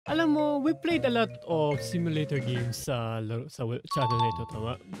Alam mo, we played a lot of simulator games sa channel nito,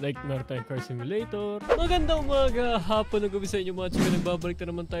 tama? Like, meron tayong car simulator. Magandang umaga, hapon, nag-uwi sa inyo mga chika. Nagbabalik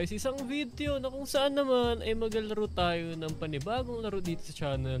na naman tayo sa isang video na kung saan naman ay maglalaro tayo ng panibagong laro dito sa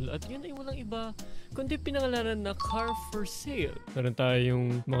channel. At yun ay walang iba, kundi pinangalanan na Car for Sale. Meron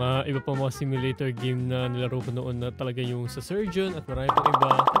tayong mga iba pa mga simulator game na nilaro ko noon na talaga yung sa Surgeon at marami pang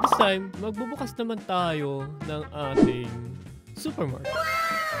iba. At this time, magbubukas naman tayo ng ating supermarket.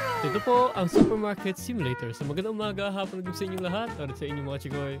 Ito po ang Supermarket Simulator. So magandang umaga, hapon nag sa inyong lahat. At sa inyong mga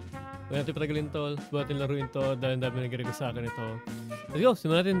chikoy. Huwag natin patagalin ito. Subukan natin laruin ito dahil dami nag-request sa akin ito. Let's go!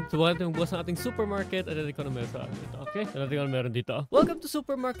 Subukan natin magbukas ang ating supermarket at natin ko na meron sa akin ito. Okay? Natin ko na meron dito. Welcome to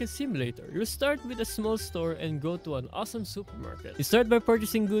Supermarket Simulator. You start with a small store and go to an awesome supermarket. You start by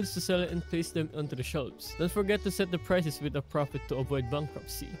purchasing goods to sell and place them onto the shelves. Don't forget to set the prices with a profit to avoid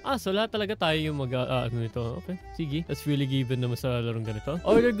bankruptcy. So lahat talaga tayo yung ano nito. Okay, sige. That's really given naman sa larong ganito.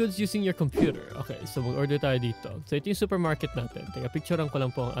 Order goods using your computer. Okay, so mag-order tayo dito. So ito yung supermarket natin. Teka, picturean ko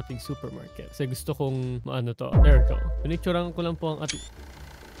lang po ang ating supermarket. Kasi gusto kong maano to. There we go. Pinicturean ko lang po ang ating...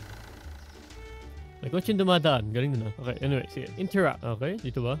 May kotse dumadaan. Galing na. Okay, anyway, sige. Interact. Okay,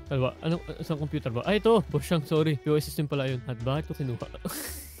 dito ba? Kalwa. Anong isang computer ba? Ito! Bosyang, sorry. POS system pala yun. At bakit ko kinuha?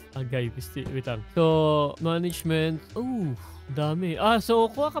 Agay, wait lang. So, management. Oh, dami. So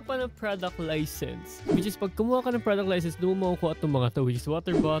kuha ka pa ng product license. Which is, pag kumuha ka ng product license, doon mo makukuha itong mga to. Which is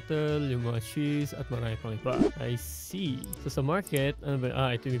water bottle, yung mga cheese, at marami pang iba. I see. So sa market, ano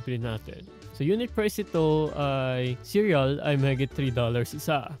ba? Ito yung pili natin. So unit price ito ay cereal ay mahigit $3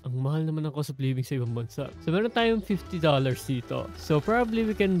 isa. Ang mahal naman ng cost of living sa ibang bansa. So meron tayong $50 dito. So probably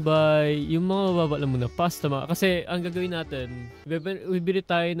we can buy yung mga mababa lang muna. Pasta kasi ang gagawin natin, bibili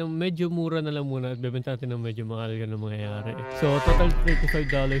tayo ng medyo mura na lang muna at bebenta natin ng medyo mahal ganun mangyayari. So total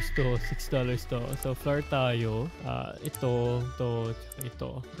 $35 to $6 to. So flour tayo. Ito,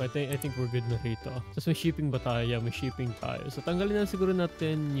 But I think we're good na rito. So may shipping ba tayo? Yeah, may shipping tayo. So tanggalin na siguro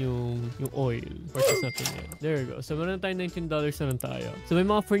natin yung oil. Purchase natin yan. There we go. So meron na tayong $19 na lang tayo. So may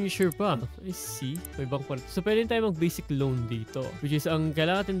mga furniture pa. I see. May bank pa. So pwede tayo mag-basic loan dito. Which is ang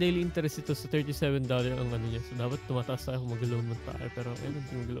kailangan natin daily interest ito sa $37 ang ano niya. So dapat tumataas tayo kung mag-loan man tayo. Pero ayun,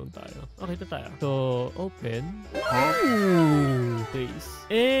 mag-loan tayo. Okay, ito tayo. So open. Place.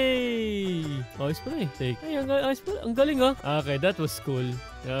 Hey! Ayos pala eh. Take. Ay, ayos pala. Ang galing ah. Okay, that was cool.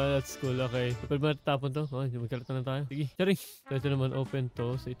 Yeah, that's cool. Okay. Pwede ba natapon to? Magkalata na tayo. Sige. Charing. So ito naman open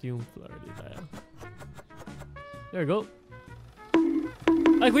to. So ito yung floor. Dito tayo. There we go.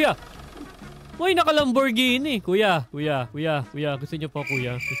 Ay, kuya! Uy, naka-Lamborghini! Kuya. Gusto niyo po,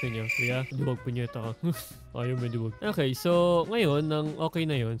 kuya? Gusto niyo? Kuya? Duwag po niyo ito. Ayaw may duwag. Okay, so ngayon, nang okay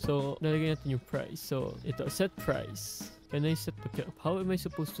na yun. So, nalagyan natin yung price. So, ito, set price. Can I set the... How am I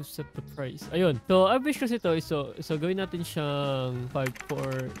supposed to set the price? Ayun. So, average kasi ito. So gawin natin siyang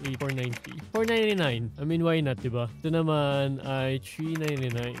 499. I mean, why not, diba? Ito naman ay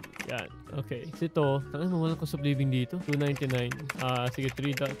 $399. Yan. Okay. So ito, tangan mo walang cost of living dito. $299. Sige,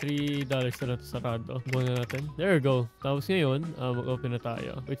 $3 na lang sarado. Buwan na natin. There we go. Tapos ngayon, mag-open na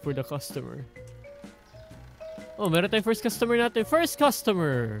tayo. Wait for the customer. Oh, meron tayong first customer natin. First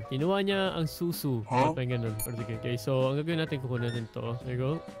customer! Kinuha niya ang susu. Huh? Ganun. Okay, so ang gagawin natin, kukunin natin to. There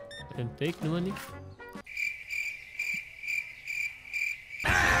you go. And take naman eh.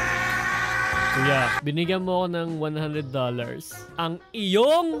 So yeah, binigyan mo ako ng $100. Ang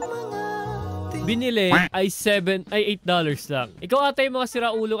iyong binili ay $8 lang. Ikaw ata yung mga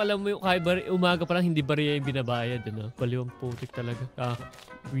siraulo, alam mo yung kahit umaga pa lang hindi bariya yung binabayad. Ano? Baliwang putik talaga.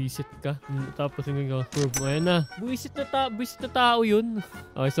 Buisit ka. Tapos yung prove mo. Ayan na. Buisit na tao yun.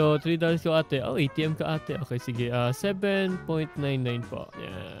 Okay, so $3 ko ate. Oh, ATM ka ate. Okay, sige. 7.99 po.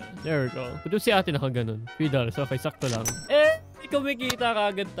 Yeah. There we go. Puto si ate nakaganon. $3. Okay, sakto lang. Ikaw may kita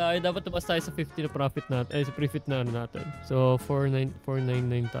kagad tayo. Dapat tapas tayo sa 50 na profit natin. Sa profit na natin. So, $499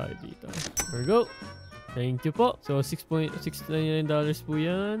 tayo dito. There we go. Thank you po. So, $6.99 po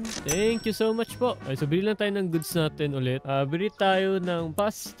yan. Thank you so much po. Okay, so, bili lang tayo ng goods natin ulit. Bili tayo ng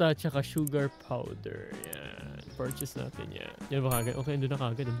pasta tsaka sugar powder. Yan. Purchase natin yan. Yan ba kagad? Okay, doon na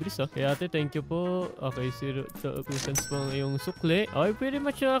kagad. Ang bilis Kaya ate, thank you po. Okay, 2 cents po yung sukle. Okay, pretty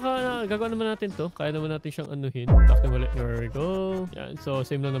much gagawa naman natin to. Kaya naman natin siyang anuhin. Takot na ulit. There we go. Yan. So,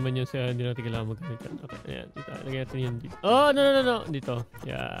 same lang naman yun. So, hindi natin kailangan magamit yan. Okay, ayan. Dito. Lagyan natin yan dito. Oh, no. Dito.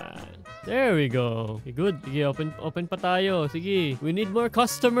 Yan. There we go. Okay, good. Sige, open pa tayo. Sige. We need more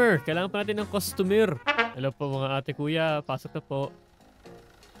customer. Kailangan pa natin ng customer. Hello po mga ate kuya. Pasok na po.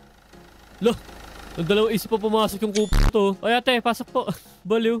 Loh! Ang dalawang isip pa pumasok yung kupo to. Ay ate, pasok po.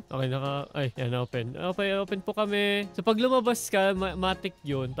 Baliw. Okay, ay, yan, open. Okay, open po kami. So pag lumabas ka, matik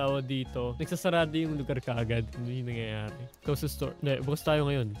yun, tawag dito. Nagsasarado yung lugar ka agad. Hindi yung nangyayari. Close the store. Hindi, bukas tayo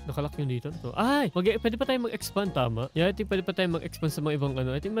ngayon. Nakalock yung dito. So, ay, pwede pa tayo mag-expand, tama? Yeah, I think pwede pa tayo mag-expand sa mga ibang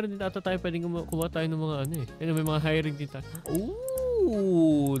ano. I think meron din ata tayo pwedeng kumuha tayo ng mga ano eh. Yan, may mga hiring din tayo.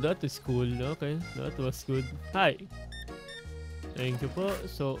 Ooh, that is cool. Okay, that was good. Hi. Thank you po.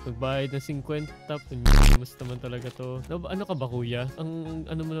 So, nagbayad ng 50. Mas naman talaga to. Ano ka ba, kuya? Ang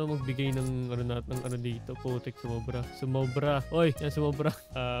ano mo na magbigay ng ano dito. Putik, sumobra. Oy, yan, sumobra.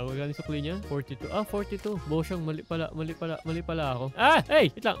 Magkano sa niya? 42. 42. Bosyang, mali pala ako.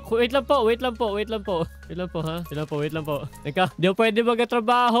 Hey! Wait lang po, ha? Wait lang po. Teka, di ako pwede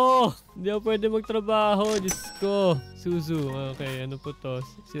magtrabaho. Diyos ko. Suzu. Okay, ano po to?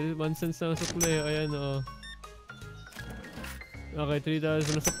 Mansans na sukli. Ayan, Okay,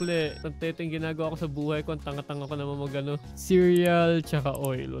 $3 na sukli. Tanteteng ginagawa ko sa buhay ko. Ang tanga-tanga ko naman mag cereal tsaka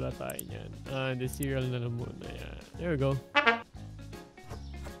oil. Wala tayo niyan. The cereal na lang muna. Yan. There we go.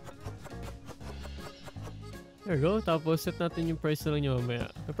 There we go. Tapos set natin yung price na lang niya mamaya.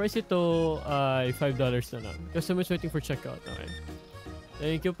 The price ito ay $5 na lang. Customers waiting for checkout. Okay.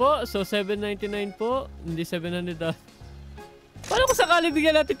 Thank you po. So, $7.99 po. Hindi $700. Paano kung sakali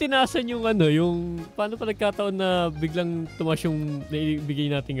bigyan natin tinasan yung paano pa nagkataon na biglang tumas yung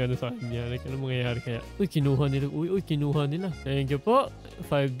naibigay natin sa kanya? Like, ano mangyayari kaya? Uy, kinuha nila. Thank you po.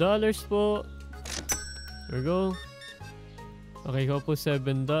 $5 po. There we go. Okay, ko po $7.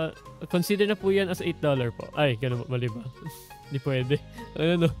 Consider na po yan as $8 po. Ay, ganun, mali ba? Hindi pwede.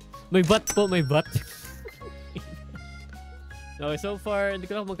 May VAT po, may VAT. Okay, so far, hindi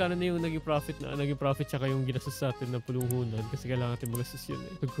ko lang magkano na yung naging profit tsaka yung ginastos sa atin na puluhunan kasi kailangan natin magastos yun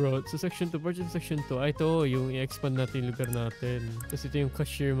eh. The growth. So section 2, purchase section 2. Ito, yung i-expand natin yung lugar natin. Kasi ito yung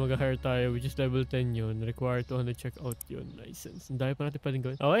cashier, mag-hire tayo, which is level 10 yun. Require 200 checkout yun. License. Ang dami pa natin pwedeng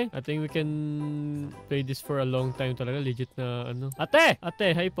gawin. Okay, I think we can play this for a long time talaga. Legit na Ate!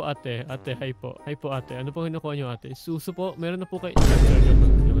 Hi po ate. Hi po ate. Ano pong kinukuha nyo ate? Suso po. Meron na po kayo.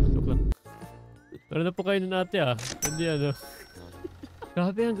 Joke lang. Meron na po kayo nun ate Hindi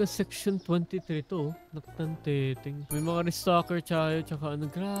Grabe, hanggang section 23 to. Naktanteting. May mga restocker tsaka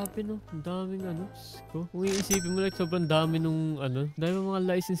grabe no. Ang daming Sko. Kung iisipin mo sobrang dami nung dahil mga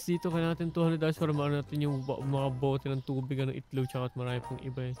license dito kaya natin $200 para maano natin yung mga bote ng tubig itlog tsaka at marami pang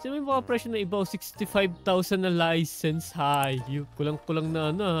iba eh. So may mga presyo na iba 65,000 na license. Kulang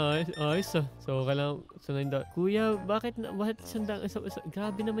na ayos So kailangan $9. Kuya, bakit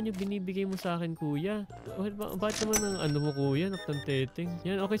grabe naman yung binibigay mo sa akin kuya. Bakit naman ang mo kuya? Naktanteting.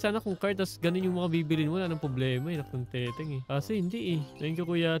 Yan, okay sana kung card, tas ganun yung mga bibilin mo, wala nang problema eh, naktanteteng eh. Kasi hindi eh. Thank you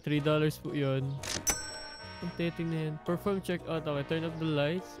kuya, $3 po yun. Naktanteteng na yan. Perform checkout, okay, turn off the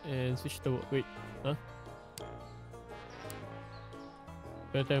lights and switch to, wait,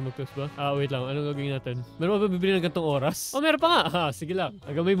 Pwede tayo mag-close ba? Wait lang. Anong gagawin natin? Meron ba bibili ng gantong oras? Meron pa nga. Sige lang.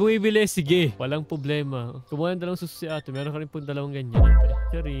 Hanggang may bumibili, sige. Walang problema. Kumuha ng dalawang susi ate. Meron ka rin po dalawang ganyan ate.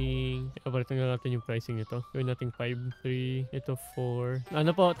 Charing. Ipapalitan nga natin yung pricing ito. Gawin natin 5, 3, ito 4.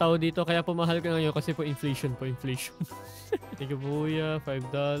 Ano po, tao dito. Kaya po mahal ka ngayon kasi po inflation. Thank you po kuya.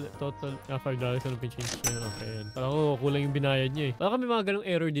 $5. Total. $5 ano pin-change niya. Okay yan. Parang kulang yung binayad niya eh. Parang may mga ganong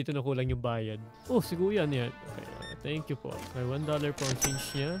error dito na kulang yung bayad. Si kuya yan. Okay. Thank you po. May $1 po ang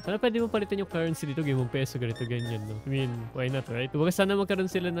change niya. Sana pwede mo palitan yung currency dito. Gawin mong peso, ganito, ganyan, no? I mean, why not, right? Kumbaga sana magkaroon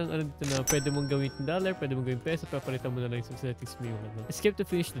sila ng dito na pwede mong gawin $1, pwede mong gawin peso, papalitan mo na lang yung settings mo yung Escape to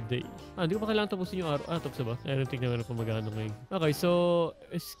finish the day. Hindi ko pa kailangan tapusin yung araw. Tapos na ba? Ayun, tignan mo na kung magkano ngayon. Okay, so,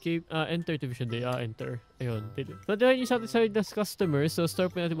 escape, enter to finish the day. Enter. Ayun, delete. So, dahil yung satisfied na customer, so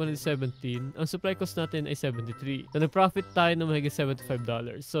start po natin 117. Ang supply cost natin ay 73. So, nag-profit tayo ng mahigit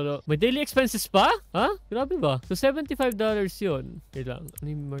 $75. So, may daily expenses pa? Grabe ba? So, $75 yun. Wait lang. Ano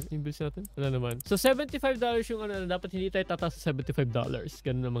yung bills natin? Wala naman. So, $75 yung dapat hindi tayo tataas sa $75.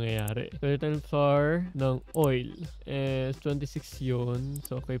 Ganun na mangyayari. So, ito yung flour ng oil. 26 yun.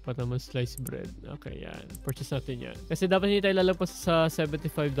 So, okay pa naman sliced bread. Okay, yan. Purchase natin yan. Kasi dapat hindi tayo lalagpas sa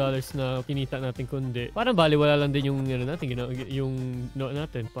 $75 na kinita natin kundi. Parang baliwala lang din yung natin. Yung note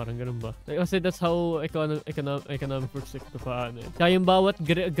natin. Parang ganun ba? Kasi that's how economic works ito paano. Kaya yung bawat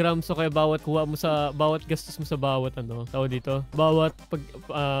grams o kaya bawat kuha mo sa bawat gastos mo sa bawat tawag dito. Bawat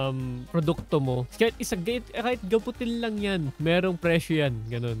produkto mo. Kahit gaputin lang yan. Merong presyo yan.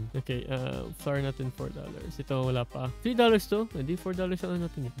 Ganun. Okay. Flour natin $4. Ito wala pa. $3 to. Hindi $4 lang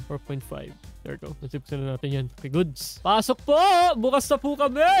natin yan. 4.5. There we go. Nasipsan na natin yan. Okay, goods. Pasok po! Bukas na po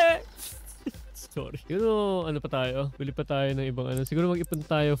kami! Sorry. Siguro, ano pa tayo? Bili pa tayo ng ibang ano. Siguro mag-ipon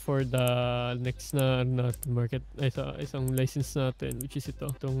tayo for the next na market. Ay, isang license natin, which is ito.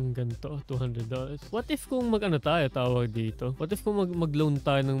 Itong ganito, $200. What if kung mag-ano tayo, tawag dito? What if kung mag-loan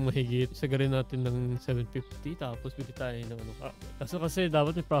tayo ng mahigit? Sagarin natin ng 750, tapos bili tayo ng ano ka. Kaso kasi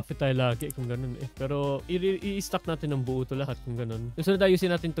dapat may profit tayo lagi kung ganun eh. Pero i-stock natin ng buo to lahat kung ganun. Susunod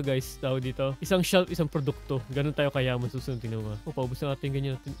ayusin natin to guys, tawag dito. Isang shelf, isang produkto. Ganun tayo kayaman susunod, tingnan mo. Paubos na natin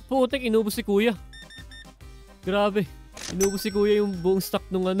ganyan natin. Putek, inubos si kuya. Grabe. Inubos si kuya yung buong stock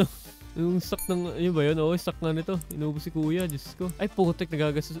nung ano. Yung stock ng, yun ba yun? Oo, stock na nito. Inubos si kuya, Diyos ko. Ay, putek,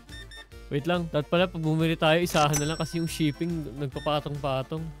 nagagastos. Wait lang. Dapat pala, pag bumili tayo, isahan na lang kasi yung shipping,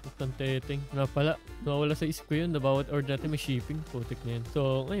 nagpapatong-patong. Tanteteng. Nga pala, nawawala sa isip ko yun. Na bawat order natin may shipping. Putek na yan.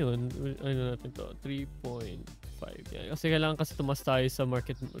 So, ngayon, ano natin to? 3.5. Yan. Kasi kailangan kasi tumas tayo sa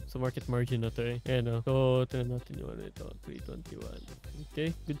market margin na to eh. Ayan o. So, tignan natin yung ano ito. 321.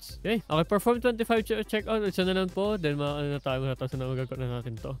 Okay, goods. Okay, perform 25 check out. Isa na lang po. Then, ano na tayo. Matataas na magagawa na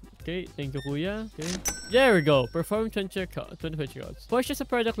natin to. Okay, thank you kuya. Okay. There we go. Perform 25 checkouts. Purchase a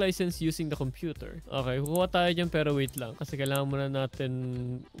product license using the computer. Okay, kukuha tayo dyan pero wait lang. Kasi kailangan muna natin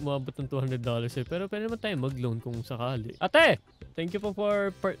umabot ng $200 eh. Pero pwede naman tayo mag-loan kung sakali. Ate! Thank you po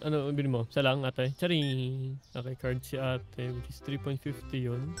for ano, bili mo? Isa lang, ate. Charing! Okay, card si ate, which is 3.50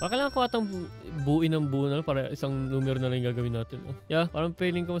 yun. Kailangan ko atang buuin ng buo na lang para isang numero na lang yung gagawin natin. Yeah, parang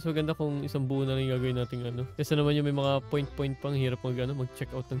feeling ko mas maganda kung isang buo na lang yung gagawin natin ano. Kasi naman yung may mga point pang hirap mag-check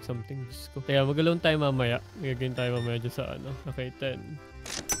out ng something. Diyos ko. Kaya mag-loan tayo mamaya. Gagawin tayo mamaya dyan sa ano. Okay, 10.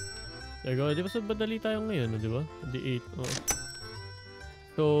 There you go. Di ba so badali tayo ngayon, di ba? Di 8. Oh.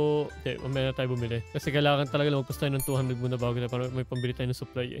 So, okay, mamaya na tayo bumili. Kasi kailangan talaga lumagpas tayo ng 200 muna bago na para may pambili tayo ng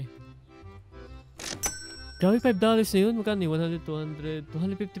supply eh. Grabe, $5 na yun. Magkano yun? 100, 200,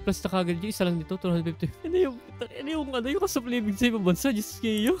 250 plus na kagad yung isa lang dito. 250. Yung cost of living sa ibang bansa. Diyos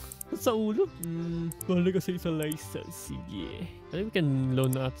kayo. Sa ulo. Wala kasi isang license. Sige. I think we can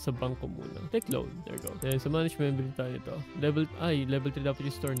loan na sa bangko muna. Take loan. There you go. Then sa management, bilhin tayo ito. Level 3 dapat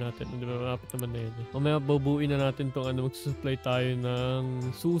yung store natin. Hindi ba malapit naman na yun. Mamaya babuuin na natin itong ano, magsusupply tayo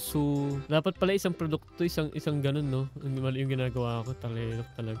ng susu. Dapat pala isang produkto, isang ganun, no? Mali yung ginagawa ko. Talaga.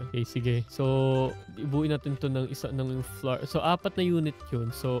 Okay, sige. So, ibuuin natin ito ng isa ng flour. So, 4 na unit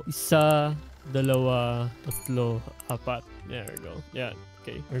yun. So, 1, 2, 3, 4. There we go. Yan.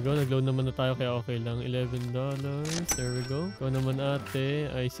 Okay. There we go. Nag-load naman na tayo kaya okay lang. $11. There we go. Ikaw naman ate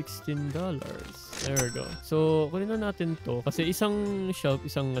ay $16. There we go. So, kunin na natin to. Kasi isang shelf,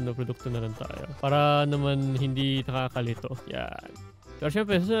 isang produkto na lang tayo. Para naman hindi nakakalito. Yan. Pero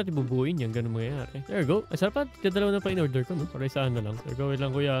syempre, saan natin bubuin yan? Ganun mangyayari. There we go. Ay, sarap pa. Dadalaw na pa in-order ko, no? Para isahan na lang. There we go. Wait lang,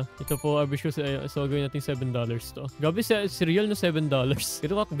 kuya. Ito po, average ko so gawin natin $7 to. Gabi, cereal na $7.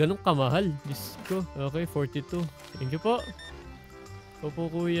 Ganun kamahal. Diyos ko. Okay, 42. Thank you po.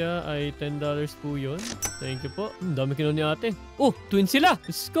 Opo kuya ay $10 po yun. Thank you po. Dami kinuha ni ate. Oh, twin sila.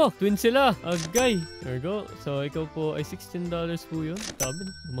 Diyos ko, twin sila. Agay. There we go. So, ikaw po ay $16 po yun. Dami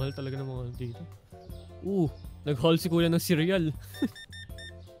na. Mahal talaga ng mga dito. Nag-haul si kuya ng cereal.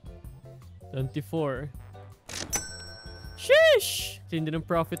 24. Sheesh! Hindi ng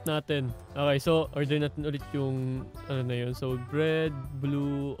profit natin. Okay, so order natin ulit yung ano na yun. So, bread,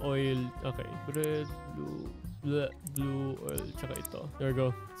 blue, oil. Okay, bread, blue oil, tsaka ito. There we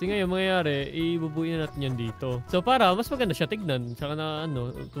go. Kasi ngayon, mangyayari, ibubuin na natin yan dito. So, para mas maganda siya tignan. Tsaka na,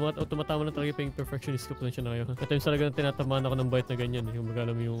 tumatama na talaga yung perfectionist ko po na siya na ngayon. At times talaga na tinatamaan ako ng bite na ganyan. Yung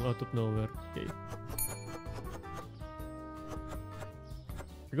magalam yung out of nowhere. Okay.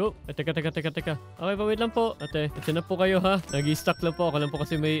 Go. Teka. Okay, wait lang po. Ate, ito na po kayo ha. Nag-i-stock lang po. Ako lang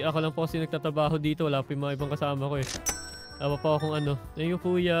po kasi nagtatrabaho dito. Wala pa yung mga ibang kasama ko eh. Tama pa akong ano. Thank you,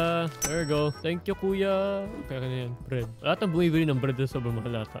 kuya. There we go. Thank you, kuya. Kaya na yan. Bread. Lahat ang bumibili ng bread na sobrang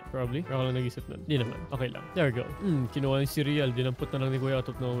mahal ata. Probably. Pero ako lang nag-isip nun. Hindi naman. Okay lang. There we go. Kinuha yung cereal. Dinampot na lang ni kuya out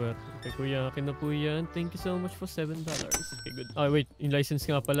of nowhere. Okay, kuya. Akin na po yan. Thank you so much for $7. Okay, good. Okay, wait. Yung license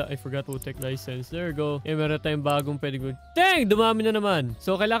nga pala. I forgot to take license. There we go. Eh, meron tayong bagong pwede good. Dang! Dumami na naman.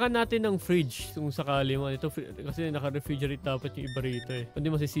 So, kailangan natin ng fridge. Kung sakali mo. Ito, kasi naka-refrigerate dapat yung iba rito eh.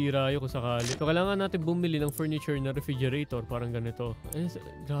 Hindi masisira yun kung sakali. So, kailangan natin bumili ng furniture na refrigerator. Parang ganito. Eh,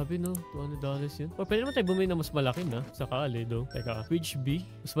 grabe no. $200 yun. O, pwede naman tayo bumili na mas malaki na. Sakali do. Teka, fridge B.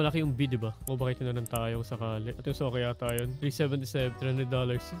 Mas malaki yung B, diba? O, bakit na lang tayo sakali. At yung so kaya tayo. $377. $300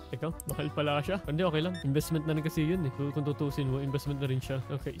 yun. Teka, mahal pala siya. Hindi, okay lang. Investment na rin kasi yun eh. Kung tutusin mo, investment na rin siya.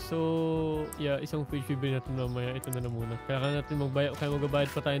 Okay, so, yeah, isang fridge bibili natin mamaya. Ito na muna. Kaya natin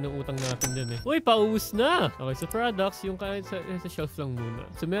magbabayad pa tayo ng utang natin din eh. Uy, paubos na! Okay, so products, yung kahit sa shelf lang muna.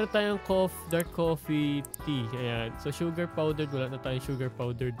 So, meron tayong dark coffee tea. Ayan. So, sugar powdered, wala na tayong sugar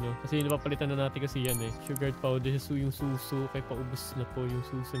powdered, no? Kasi napapalitan na natin kasi yan eh. Sugar powder, yung suso, kaya paubos na po yung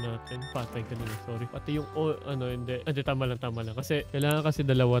suso natin. Patay ka nila, sorry. Pati yung, hindi. Tama lang. Kasi, kailangan kasi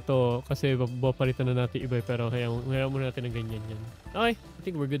dalawa to. Kasi, papalitan na natin iba, pero kaya muna natin ng ganyan yan. Okay, I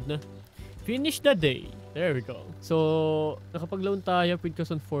think we're good na. Finish the day. There we go. So, nakapag-loan tayo, upgrade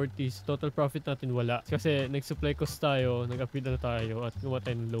cost on 40s. Total profit natin wala. Kasi, nag-supply cost tayo, nag-upgrade na tayo, at gumawa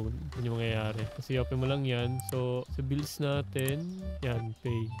tayo ng loan. Yun yung mangyayari. Kasi, open mo lang yan. So, sa bills natin, yan,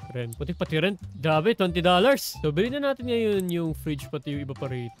 pay, rent. Pati rent, grabe, $20. So, bilhin na natin ngayon yung fridge, pati yung iba pa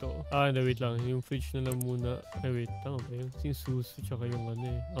rito. Wait lang. Yung fridge na lang muna. Wait, tama ba yun? Yung suso, tsaka yung ano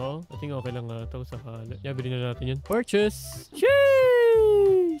eh. Oo, I think okay lang nga ito sa kala. Yeah, bilhin na natin yan. Purchase!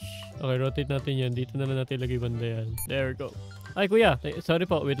 Sheesh! Okay, rotate natin yan. Dito na lang natin ilagay banda yan. There we go. Ay, kuya. Sorry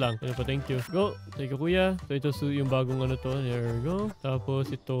po. Wait lang. Ano po, thank you. Go. Thank you, kuya. So, ito yung bagong ano to. There we go. Tapos,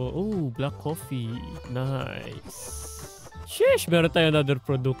 ito. Oh, black coffee. Nice. Sheesh! Meron tayo another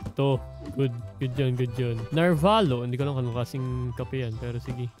produkto. Good. Good yun. Narvalo. Hindi ko lang kung kasing kape yan. Pero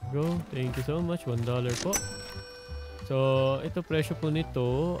sige. Go. Thank you so much. $1 po. So, ito presyo po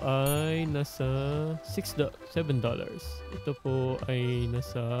nito ay nasa $7. Ito po ay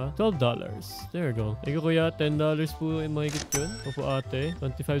nasa $12. There we go. Thank you, kuya. $10 po ay mahigit yun. Opo, ate.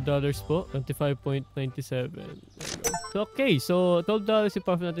 $25 po. 25.97. There we go. So, okay. So, $12 yung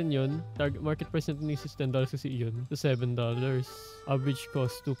profit natin yun. Target market price natin is $10 kasi yun. So, $7. Average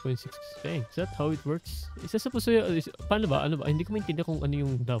cost 2.6. Dang. Is that how it works? Isa sa puso paano ba? Ano ba? Hindi ko maintindihan kung ano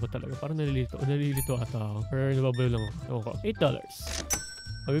yung dapat talaga. Parang nalilito ata ako. Or nababalo lang ako.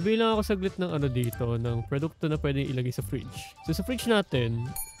 $8. Bibili lang ako saglit ng ano dito, ng produkto na pwedeng ilagay sa fridge. So sa fridge natin,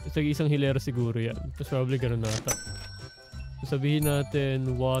 isang hilera siguro yan. Tapos probably gano'n nata. So sabihin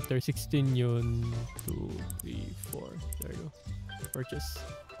natin, water, 16 yun. 2, 3, 4. There you go. Purchase.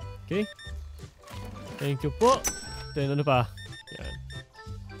 Okay. Thank you po. Then ano pa? Yan.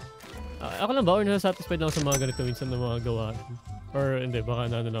 Ako lang ba? Or nasa-satisfied na ako sa mga ganito minsan na mga gawa? Or hindi,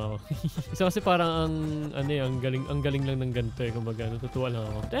 baka na lang ako. Isa kasi parang ang galing lang ng ganito eh. Kumbaga, natutuwa lang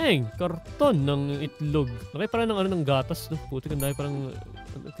ako. Dang! Karton ng itlog. Nakay parang ng gatas. No? Puti ka dahil parang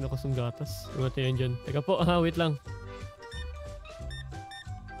kinakas ng gatas. Iwate yan dyan. Teka po, wait lang.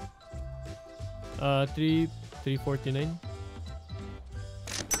 349.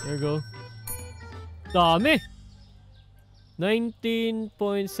 There you go. Dami!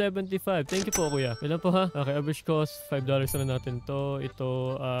 19.75. Thank you po, kuya. Ilan po ha? Okay, average cost, $5 na natin to.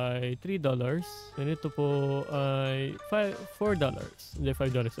 Ito ay $3. And ito po ay $4. Hindi,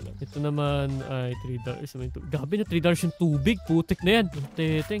 $5 na lang. Ito naman ay $3. Gabi na $3 yung tubig. Putik na yan.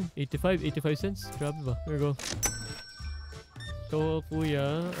 Teteng. 85 cents. Grabe ba? There you go. Ito,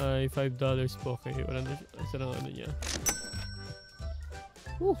 kuya, ay $5 po. Okay, wala na siya. Ano niya.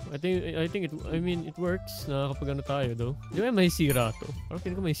 I think it works. Nakakapag-ano tayo though. Di ba may sira to? Parang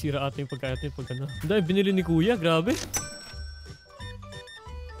pinig ko may sira ata yung pagkaya ito yung pagkano. Dahil binili ni kuya, grabe.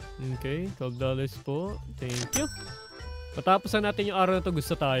 Okay, $12 po. Thank you. Patapos na natin yung araw na to,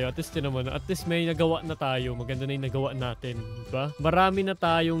 gusto tayo. At least naman, at least may nagawa na tayo. Maganda na yung nagawa natin. Diba? Marami na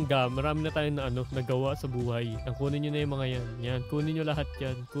tayong nagawa sa buhay. Ang kunin nyo na yung mga yan. Yan, kunin nyo lahat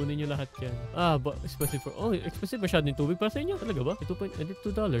yan. Expensive for, expensive masyado yung tubig para sa inyo. Talaga ba? $2.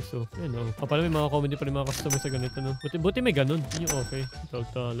 So, yan o. Pala may mga comment pa rin mga customers sa ganito, no? Buti may ganun. Yun yung okay.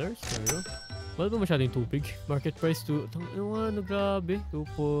 $12. There you go. Wala ba masyado yung tubig? Market price grabe.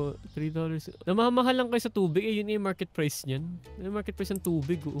 $3. Namamahal lang kayo sa tubig. Yun yung market price niyan. Yung market price ng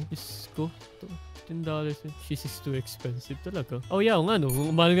tubig. Diyos ko. $10. She's is too expensive talaga. Nga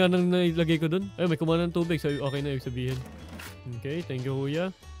no. Mahal nga nang nailagay ko dun. May kumuha ng tubig. So, okay na yung sabihin. Okay, thank you,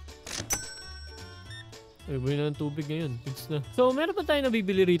 kuya. Buhay na ng tubig ngayon. Fix na. So, meron pa tayo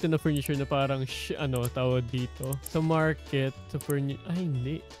nabibili rito na furniture na parang, tawag dito. Sa market, sa furniture.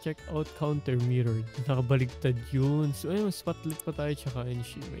 Hindi. Check out counter mirror. Nakabaligtad yun. So, spotlight pa tayo tsaka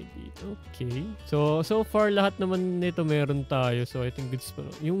may dito. Okay. So far, lahat naman nito meron tayo. So, I think goods pa.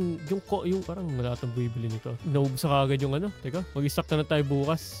 Yung parang wala tayong bibili nito. Naubos sa kagad yung Teka, mag-stock na tayo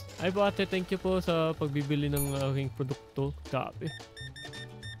bukas. Ay po ate, thank you po sa pagbibili ng aking produkto. Kape.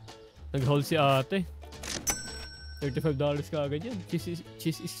 Nag-haul si ate. $35 ka agad yan.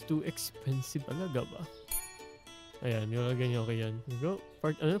 Cheese is too expensive talaga ba? Ayan, yung ganyan okay yan. Go.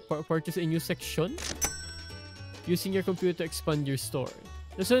 Purchase a new section. Using your computer, expand your store.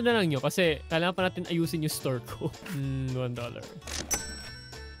 Nasunod na lang nyo kasi kailangan pa natin ayusin yung store ko. $1.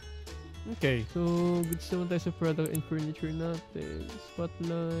 Okay. So, goods naman tayo sa product and furniture natin.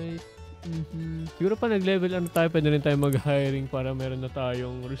 Spotlight. Siguro pa nag-level tayo, pwede rin tayo mag-hiring para meron na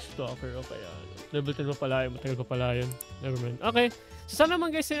tayong restocker o kaya Level 10 pa pala yun. Matagal pa pala yun. Nevermind. Okay. So sana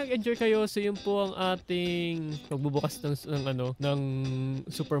naman guys nag-enjoy kayo. So yun po ang ating pagbubukas ng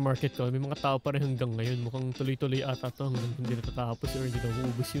supermarket ko. May mga tao pa rin hanggang ngayon. Mukhang tuloy-tuloy ata to hanggang hindi natatapos or hindi na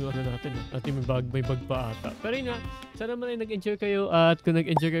uubos yung natin. At may bag pa ata. Pero yun nga, sana naman ay nag-enjoy kayo. At kung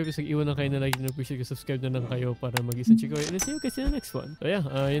nag-enjoy kayo, iwan na kayo na like and appreciate ko. Subscribe na lang kayo para mag-isang chiko. And see you guys in the next one. So yeah,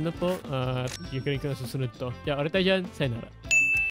 yun na po. At yung ko na susunod to. Yeah, ulit tayo dyan. Sayonara.